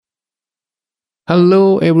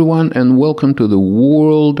Hello, everyone, and welcome to the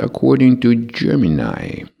world according to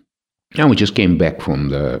Gemini. Now, we just came back from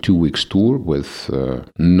the 2 weeks tour with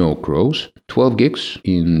no crows, 12 gigs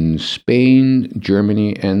in Spain,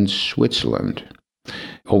 Germany, and Switzerland.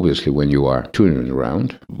 Obviously, when you are touring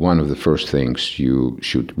around, one of the first things you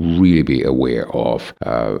should really be aware of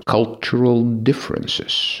cultural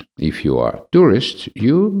differences. If you are tourist,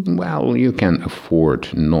 you can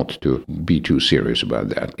afford not to be too serious about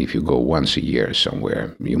that. If you go once a year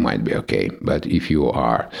somewhere, you might be okay. But if you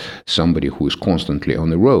are somebody who is constantly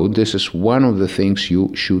on the road, this is one of the things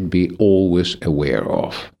you should be always aware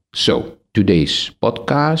of. So, today's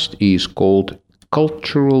podcast is called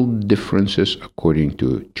Cultural Differences According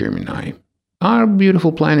to Gemini. Our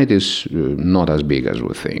beautiful planet is not as big as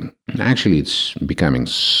we think. Actually, it's becoming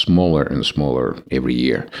smaller and smaller every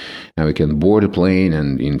year. Now, you can board a plane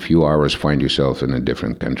and in a few hours find yourself in a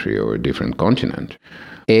different country or a different continent.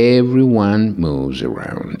 Everyone moves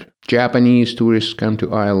around. Japanese tourists come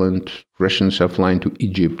to Ireland, Russians are flying to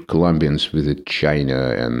Egypt, Colombians visit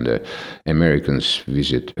China, and Americans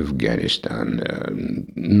visit Afghanistan,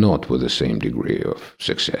 not with the same degree of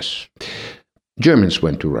success. Germans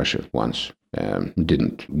went to Russia once,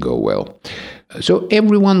 didn't go well. So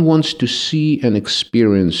everyone wants to see and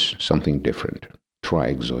experience something different. Try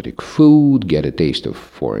exotic food, get a taste of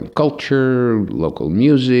foreign culture, local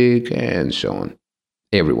music, and so on.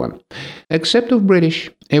 Everyone. Except of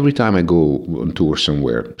British. Every time I go on tour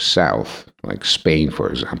somewhere south, like Spain, for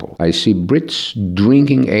example, I see Brits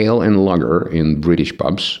drinking ale and lager in British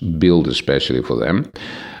pubs, built especially for them,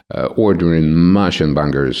 ordering mash and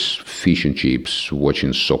bangers, fish and chips,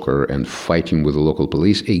 watching soccer, and fighting with the local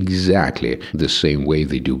police exactly the same way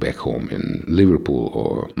they do back home in Liverpool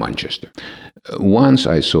or Manchester. Once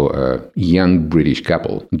I saw a young British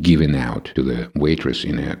couple giving out to the waitress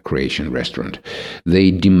in a Croatian restaurant.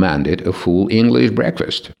 They demanded a full English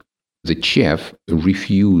breakfast. The chef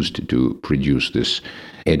refused to produce this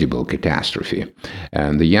edible catastrophe,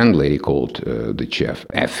 and the young lady called the chef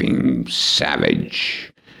effing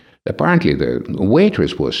savage. Apparently, the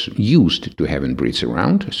waitress was used to having Brits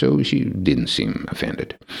around, so she didn't seem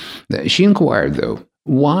offended. She inquired, though,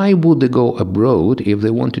 why would they go abroad if they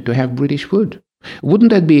wanted to have British food?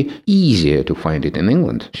 Wouldn't that be easier to find it in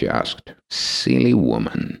England? She asked. Silly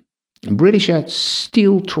woman. British are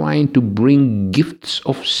still trying to bring gifts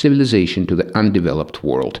of civilization to the undeveloped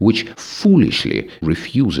world, which foolishly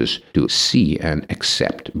refuses to see and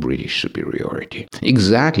accept British superiority.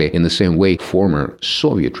 Exactly in the same way former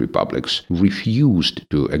Soviet republics refused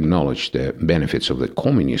to acknowledge the benefits of the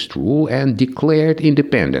communist rule and declared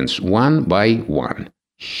independence one by one.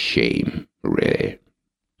 Shame, really.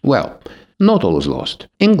 Well, not all is lost.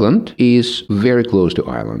 England is very close to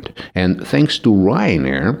Ireland, and thanks to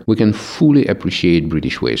Ryanair, we can fully appreciate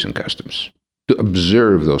British ways and customs. To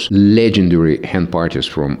observe those legendary hen parties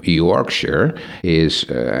from Yorkshire is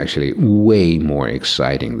actually way more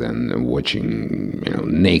exciting than watching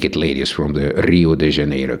naked ladies from the Rio de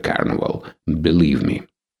Janeiro Carnival. Believe me.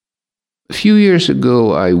 A few years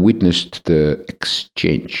ago, I witnessed the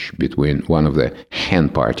exchange between one of the hen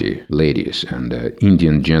party ladies and an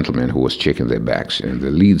Indian gentleman who was checking their bags in the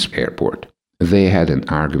Leeds airport. They had an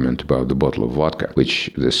argument about the bottle of vodka, which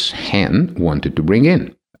this hen wanted to bring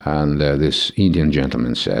in. And this Indian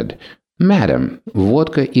gentleman said, "Madam,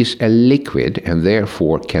 vodka is a liquid and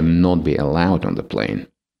therefore cannot be allowed on the plane."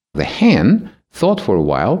 The hen thought for a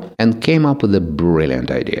while and came up with a brilliant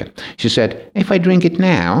idea. She said, "If I drink it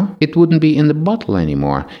now, it wouldn't be in the bottle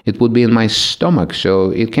anymore. It would be in my stomach,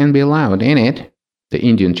 so it can be allowed, ain't it?" The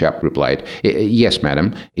Indian chap replied, "Yes,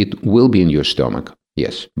 madam, it will be in your stomach.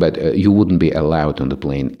 Yes, but you wouldn't be allowed on the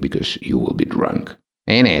plane because you will be drunk.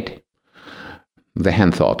 Ain't it?" The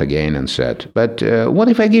hen thought again and said, "But what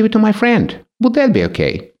if I give it to my friend? Would that be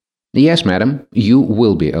okay?" "Yes, madam, you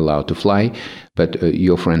will be allowed to fly, but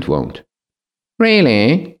your friend won't."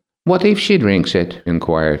 "Really? What if she drinks it?"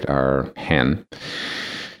 inquired our hen.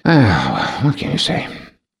 What can you say?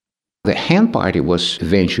 The hen party was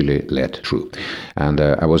eventually let through, and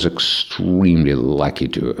I was extremely lucky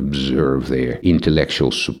to observe their intellectual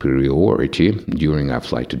superiority during our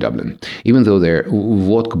flight to Dublin. Even though their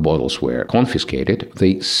vodka bottles were confiscated,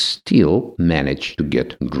 they still managed to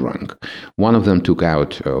get drunk. One of them took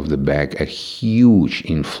out of the bag a huge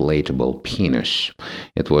inflatable penis.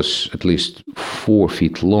 It was at least 4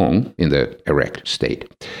 feet long in the erect state.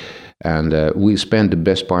 And we spent the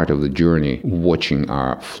best part of the journey watching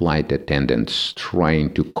our flight attendants trying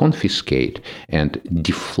to confiscate and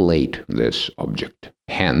deflate this object.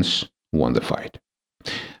 Hence, won the fight.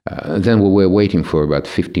 Then we were waiting for about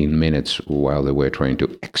 15 minutes while they were trying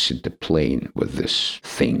to exit the plane with this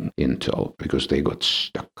thing in tow because they got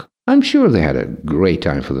stuck. I'm sure they had a great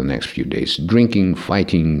time for the next few days, drinking,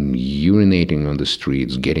 fighting, urinating on the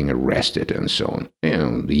streets, getting arrested, and so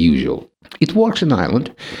on. The usual. It works in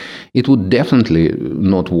Ireland. It would definitely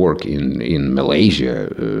not work in Malaysia,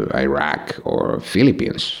 Iraq, or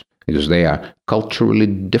Philippines, because they are culturally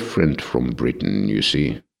different from Britain, you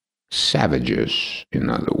see. Savages, in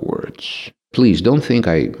other words. Please don't think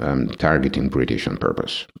I am targeting British on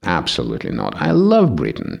purpose. Absolutely not. I love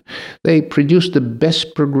Britain. They produce the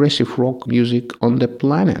best progressive rock music on the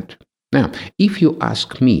planet. Now, if you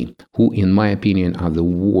ask me who, in my opinion, are the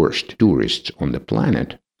worst tourists on the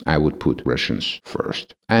planet, I would put Russians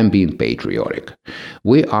first. I'm being patriotic.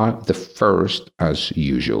 We are the first as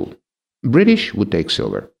usual. British would take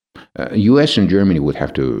silver. US and Germany would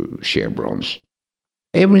have to share bronze.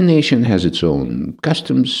 Every nation has its own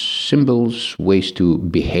customs, symbols, ways to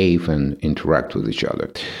behave and interact with each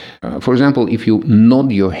other. For example, if you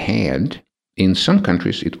nod your head, in some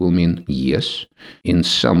countries it will mean yes, in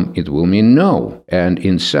some it will mean no, and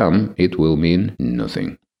in some it will mean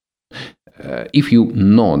nothing. If you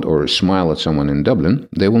nod or smile at someone in Dublin,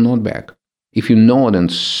 they will nod back. If you nod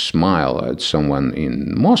and smile at someone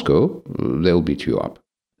in Moscow, they'll beat you up.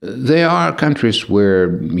 There are countries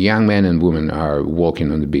where young men and women are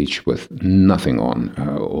walking on the beach with nothing on,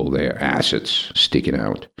 all their assets sticking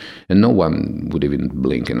out, and no one would even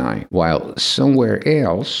blink an eye. While somewhere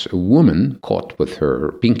else, a woman caught with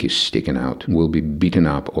her pinky sticking out will be beaten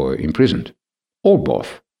up or imprisoned. Or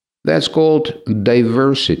both. That's called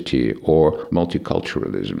diversity or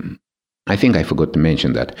multiculturalism. I think I forgot to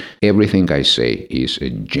mention that everything I say is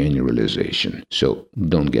a generalization, so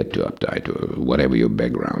don't get too uptight or whatever your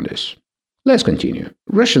background is. Let's continue.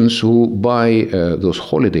 Russians who buy those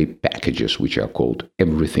holiday packages, which are called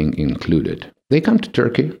everything included, they come to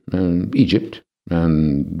Turkey and Egypt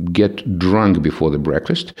and get drunk before the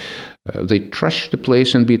breakfast. They trash the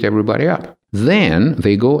place and beat everybody up. Then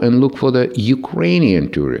they go and look for the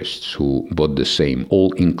Ukrainian tourists who bought the same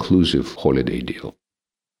all-inclusive holiday deal.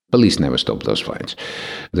 Police never stop those fights.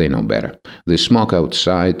 They know better. They smoke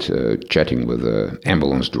outside, chatting with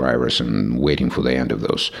ambulance drivers and waiting for the end of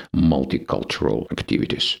those multicultural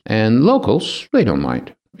activities. And locals, they don't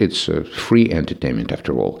mind. It's free entertainment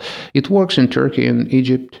after all. It works in Turkey and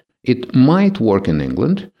Egypt. It might work in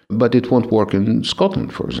England, but it won't work in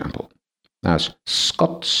Scotland, for example, as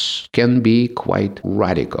Scots can be quite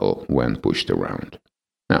radical when pushed around.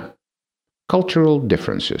 Now, cultural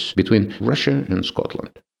differences between Russia and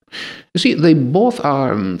Scotland. You see, they both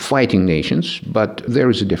are fighting nations, but there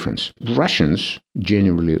is a difference. Russians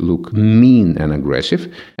generally look mean and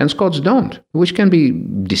aggressive, and Scots don't, which can be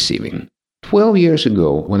deceiving. 12 years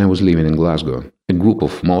ago, when I was living in Glasgow, a group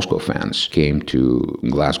of Moscow fans came to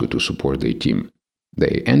Glasgow to support their team.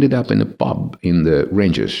 They ended up in a pub in the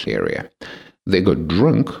Rangers area. They got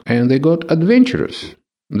drunk and they got adventurous.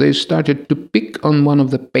 They started to pick on one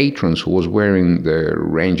of the patrons who was wearing the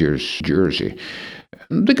Rangers jersey.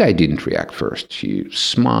 The guy didn't react first. He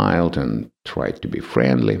smiled and tried to be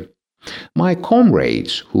friendly. My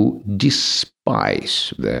comrades, who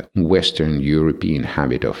despise the Western European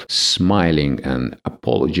habit of smiling and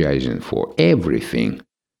apologizing for everything,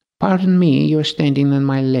 "Pardon me, you're standing on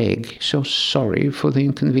my leg. So sorry for the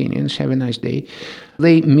inconvenience. Have a nice day."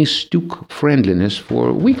 They mistook friendliness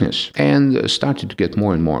for weakness and started to get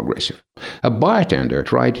more and more aggressive. A bartender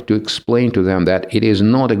tried to explain to them that it is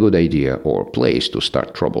not a good idea or place to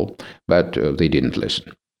start trouble, but they didn't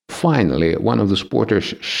listen. Finally, one of the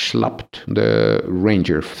supporters slapped the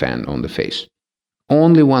Ranger fan on the face.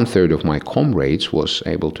 Only 1/3 of my comrades was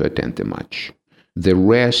able to attend the match. The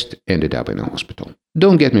rest ended up in a hospital.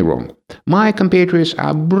 Don't get me wrong, my compatriots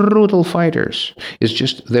are brutal fighters. It's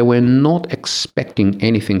just they were not expecting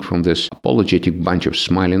anything from this apologetic bunch of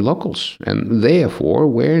smiling locals, and therefore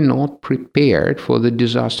were not prepared for the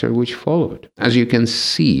disaster which followed. As you can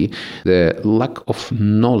see, the lack of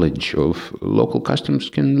knowledge of local customs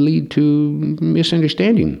can lead to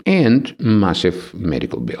misunderstanding and massive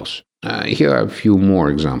medical bills. Here are a few more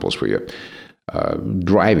examples for you.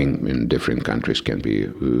 Driving in different countries can be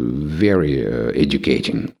very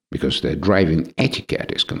educating. because the driving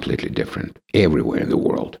etiquette is completely different everywhere in the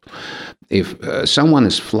world. If someone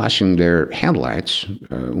is flashing their headlights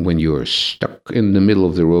when you're stuck in the middle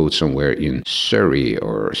of the road somewhere in Surrey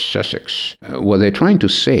or Sussex, what they're trying to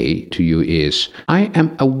say to you is, I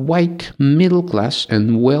am a white, middle-class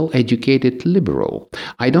and well-educated liberal.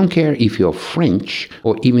 I don't care if you're French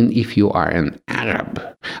or even if you are an Arab.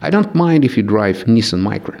 I don't mind if you drive Nissan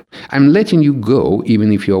Micra. I'm letting you go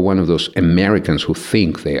even if you're one of those Americans who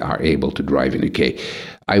think they are able to drive in the UK.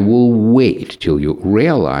 I will wait till you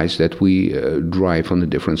realize that we drive on a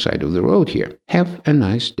different side of the road here. Have a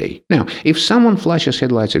nice day. Now, if someone flashes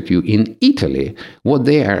headlights at you in Italy, what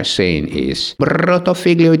they are saying is, Brutto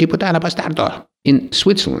figlio di puttana bastardo. In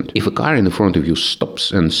Switzerland, if a car in the front of you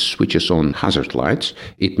stops and switches on hazard lights,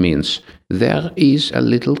 it means there is a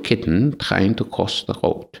little kitten trying to cross the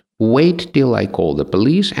road. Wait till I call the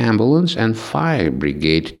police, ambulance, and fire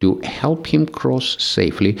brigade to help him cross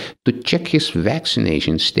safely, to check his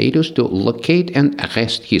vaccination status, to locate and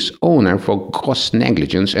arrest his owner for gross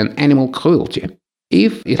negligence and animal cruelty.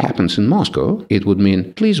 If it happens in Moscow, it would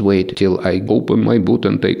mean, please wait till I open my boot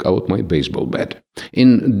and take out my baseball bat.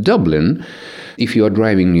 In Dublin, if you are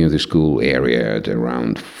driving near the school area at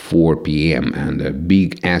around 4 p.m. and a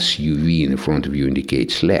big SUV in front of you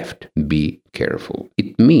indicates left, be careful.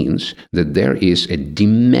 It means that there is a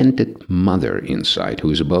demented mother inside who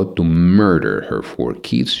is about to murder her 4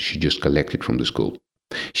 kids she just collected from the school.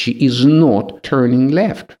 She is not turning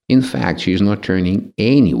left. In fact, she is not turning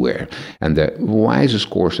anywhere. And the wisest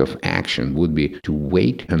course of action would be to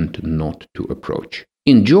wait and not to approach.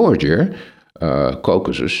 In Georgia,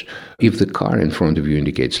 Caucasus, if the car in front of you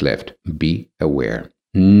indicates left, be aware.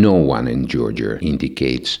 No one in Georgia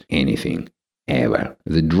indicates anything, ever.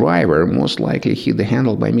 The driver most likely hit the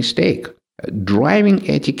handle by mistake. Driving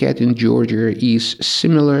etiquette in Georgia is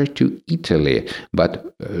similar to Italy,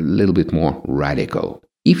 but a little bit more radical.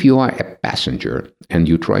 If you are a passenger and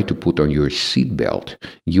you try to put on your seatbelt,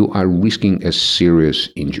 you are risking a serious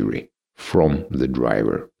injury from the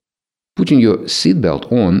driver. Putting your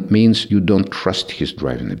seatbelt on means you don't trust his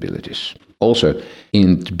driving abilities. Also,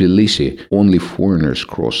 in Tbilisi, only foreigners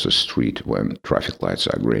cross the street when traffic lights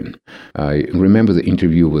are green. I remember the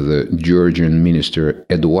interview with the Georgian minister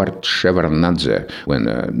Eduard Shevardnadze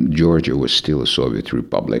when Georgia was still a Soviet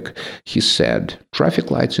republic. He said, traffic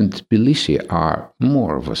lights in Tbilisi are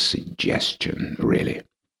more of a suggestion, really.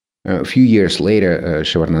 A few years later,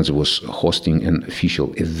 Shevardnadze was hosting an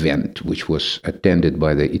official event which was attended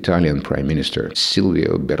by the Italian Prime Minister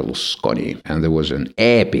Silvio Berlusconi, and there was an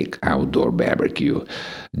epic outdoor barbecue,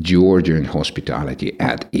 Georgian hospitality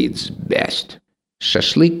at its best.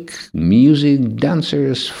 Shashlik, music,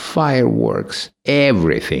 dancers, fireworks,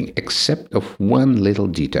 everything except of one little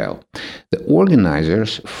detail. The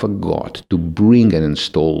organizers forgot to bring and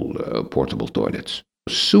install portable toilets.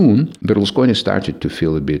 Soon, Berlusconi started to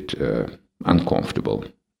feel a bit uncomfortable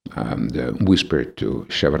and whispered to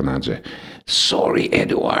Shevardnadze, sorry,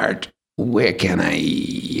 Eduard, where can I,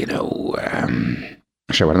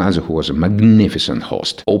 Shevardnadze, who was a magnificent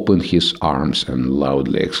host, opened his arms and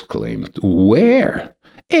loudly exclaimed, where?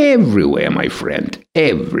 Everywhere, my friend,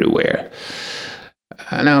 everywhere.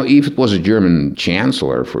 Now, if it was a German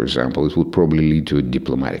chancellor, for example, it would probably lead to a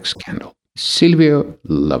diplomatic scandal. Silvio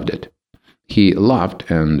loved it. He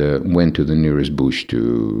laughed and went to the nearest bush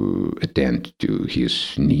to attend to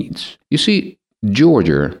his needs. You see,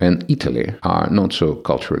 Georgia and Italy are not so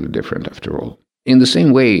culturally different after all. In the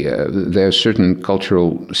same way, there are certain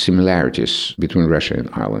cultural similarities between Russia and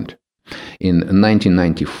Ireland. In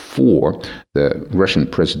 1994, the Russian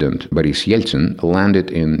president Boris Yeltsin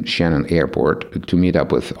landed in Shannon Airport to meet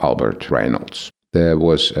up with Albert Reynolds. There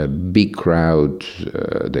was a big crowd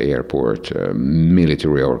at the airport,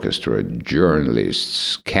 military orchestra,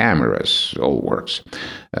 journalists, cameras, all works.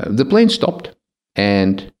 The plane stopped,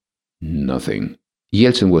 and nothing.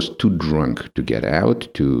 Yeltsin was too drunk to get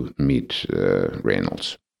out to meet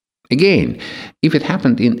Reynolds. Again, if it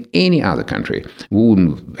happened in any other country, we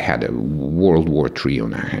wouldn't have had a World War III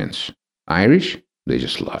on our hands. Irish, they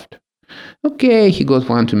just laughed. Okay, he got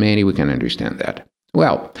one too many, we can understand that.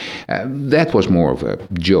 Well, that was more of a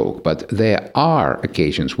joke, but there are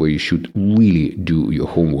occasions where you should really do your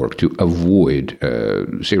homework to avoid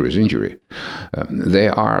serious injury.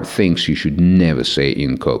 There are things you should never say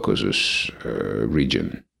in Caucasus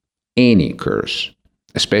region. Any curse,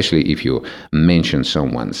 especially if you mention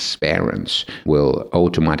someone's parents, will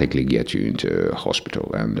automatically get you into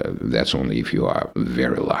hospital, and that's only if you are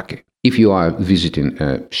very lucky. If you are visiting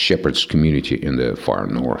a shepherd's community in the far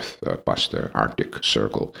north, past the Arctic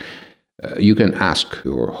Circle, you can ask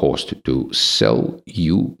your host to sell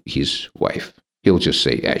you his wife. He'll just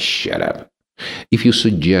say, shut up. If you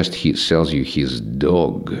suggest he sells you his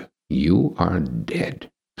dog, you are dead.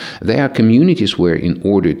 There are communities where, in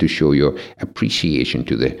order to show your appreciation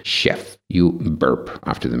to the chef, you burp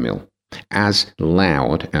after the meal, as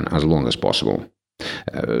loud and as long as possible.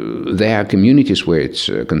 There are communities where it's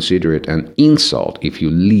considered an insult if you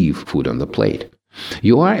leave food on the plate.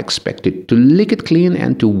 You are expected to lick it clean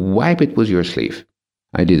and to wipe it with your sleeve.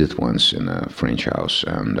 I did it once in a French house,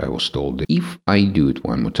 and I was told that if I do it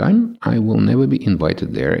one more time, I will never be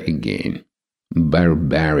invited there again.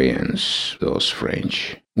 Barbarians, those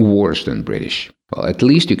French. Worse than British. Well, at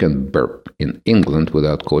least you can burp in England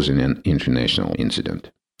without causing an international incident.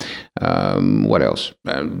 What else?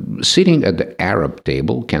 Sitting at the Arab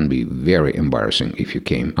table can be very embarrassing if you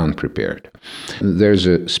came unprepared. There's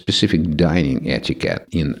a specific dining etiquette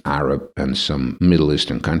in Arab and some Middle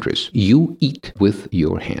Eastern countries. You eat with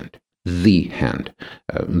your hand. The hand,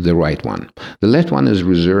 the right one. The left one is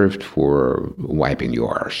reserved for wiping your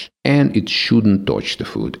arse, and it shouldn't touch the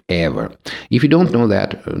food, ever. If you don't know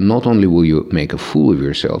that, not only will you make a fool of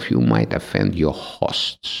yourself, you might offend your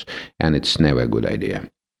hosts, and it's never a good idea.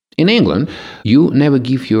 In England, you never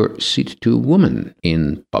give your seat to a woman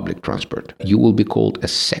in public transport. You will be called a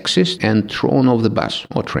sexist and thrown off the bus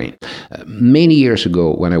or train. Many years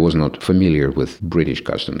ago, when I was not familiar with British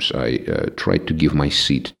customs, I tried to give my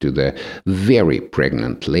seat to the very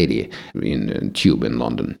pregnant lady in a tube in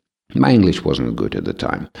London. My English wasn't good at the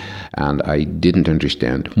time, and I didn't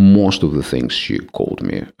understand most of the things she called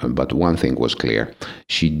me. But one thing was clear.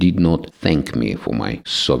 She did not thank me for my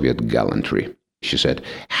Soviet gallantry. She said,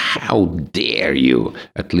 "How dare you?"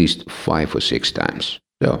 at least 5 or 6 times.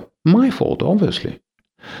 So, my fault, obviously.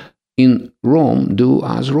 In Rome, do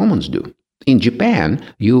as Romans do. In Japan,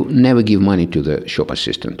 you never give money to the shop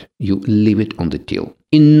assistant. You leave it on the till.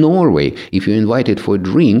 In Norway, if you're invited for a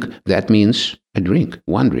drink, that means a drink,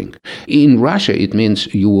 one drink. In Russia, it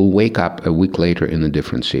means you will wake up a week later in a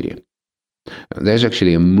different city. There's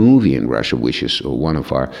actually a movie in Russia which is one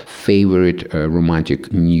of our favorite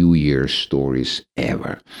romantic New Year stories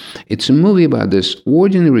ever. It's a movie about this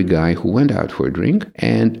ordinary guy who went out for a drink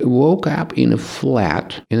and woke up in a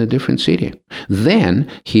flat in a different city. Then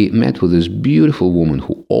he met with this beautiful woman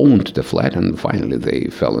who owned the flat, and finally they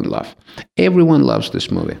fell in love. Everyone loves this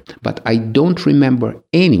movie, but I don't remember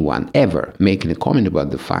anyone ever making a comment about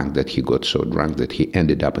the fact that he got so drunk that he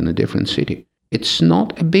ended up in a different city. It's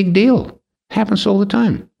not a big deal. Happens all the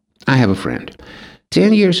time. I have a friend.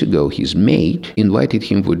 10 years ago, his mate invited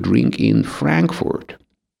him for a drink in Frankfurt.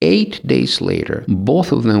 8 days later,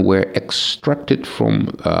 both of them were extracted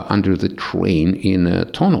from under the train in a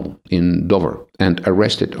tunnel in Dover and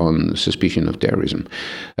arrested on suspicion of terrorism.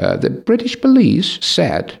 The British police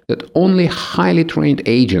said that only highly trained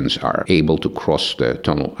agents are able to cross the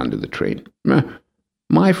tunnel under the train.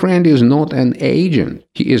 My friend is not an agent.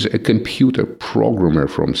 He is a computer programmer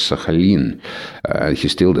from Sakhalin. He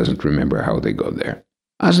still doesn't remember how they got there.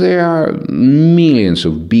 As there are millions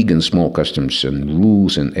of big and small customs and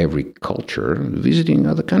rules in every culture, visiting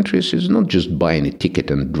other countries is not just buying a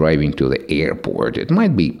ticket and driving to the airport. It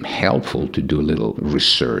might be helpful to do a little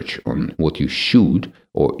research on what you should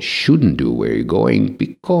or shouldn't do where you're going,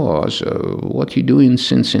 because what you do in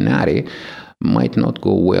Cincinnati might not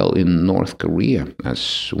go well in North Korea,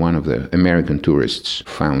 as one of the American tourists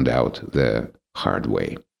found out the hard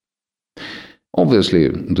way. Obviously,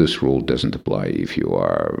 this rule doesn't apply if you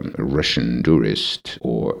are a Russian tourist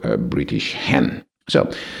or a British hen.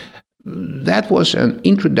 So, that was an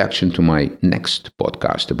introduction to my next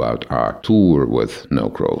podcast about our tour with No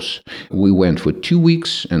Crows. We went for 2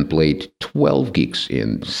 weeks and played 12 gigs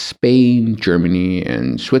in Spain, Germany,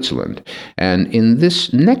 and Switzerland. And in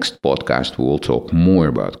this next podcast, we will talk more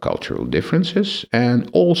about cultural differences. And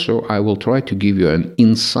also, I will try to give you an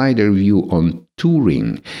insider view on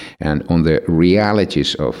touring and on the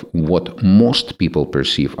realities of what most people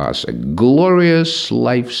perceive as a glorious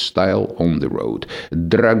lifestyle on the road.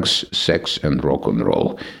 Drugs, sex, and rock and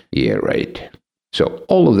roll. Yeah, right. So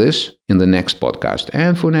all of this in the next podcast.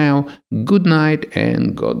 And for now, good night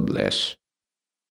and God bless.